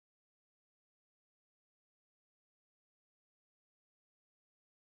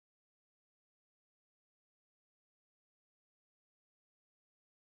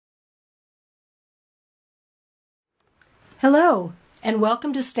Hello, and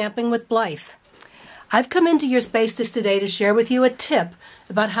welcome to Stamping with Blythe. I've come into your spaces today to share with you a tip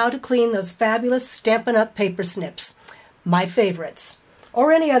about how to clean those fabulous Stampin' Up! Paper snips, my favorites,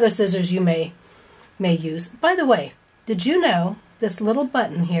 or any other scissors you may use. By the way, did you know this little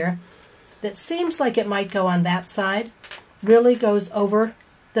button here that seems like it might go on that side really goes over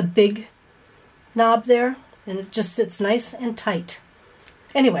the big knob there, and it just sits nice and tight.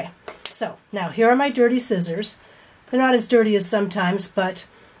 Anyway, so now here are my dirty scissors. They're not as dirty as sometimes, but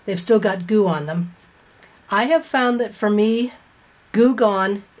they've still got goo on them. I have found that for me, Goo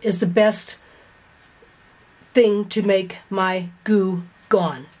Gone is the best thing to make my goo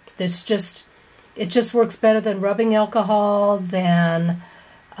gone. It just works better than rubbing alcohol, than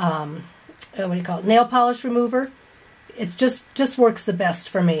nail polish remover. It just works the best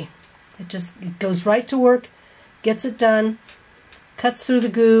for me. It goes right to work, gets it done, cuts through the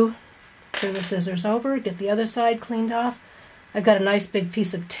goo. Turn the scissors over, get the other side cleaned off. I've got a nice big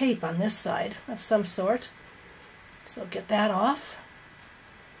piece of tape on this side of some sort, so get that off.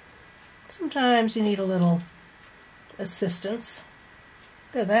 Sometimes you need a little assistance.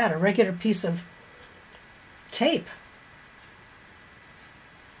 Look at that, a regular piece of tape.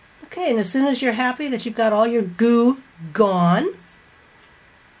 Okay, and as soon as you're happy that you've got all your goo gone,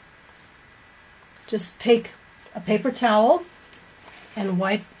 just take a paper towel and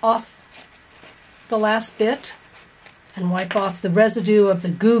wipe off the last bit and wipe off the residue of the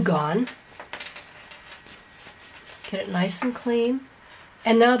Goo Gone. Get it nice and clean.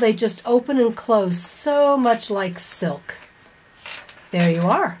 And now they just open and close so much like silk. There you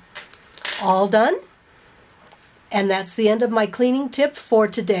are. All done. And that's the end of my cleaning tip for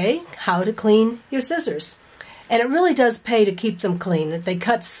today, how to clean your scissors. And it really does pay to keep them clean. They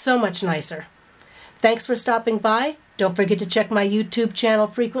cut so much nicer. Thanks for stopping by. Don't forget to check my YouTube channel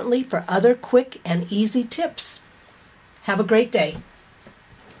frequently for other quick and easy tips. Have a great day.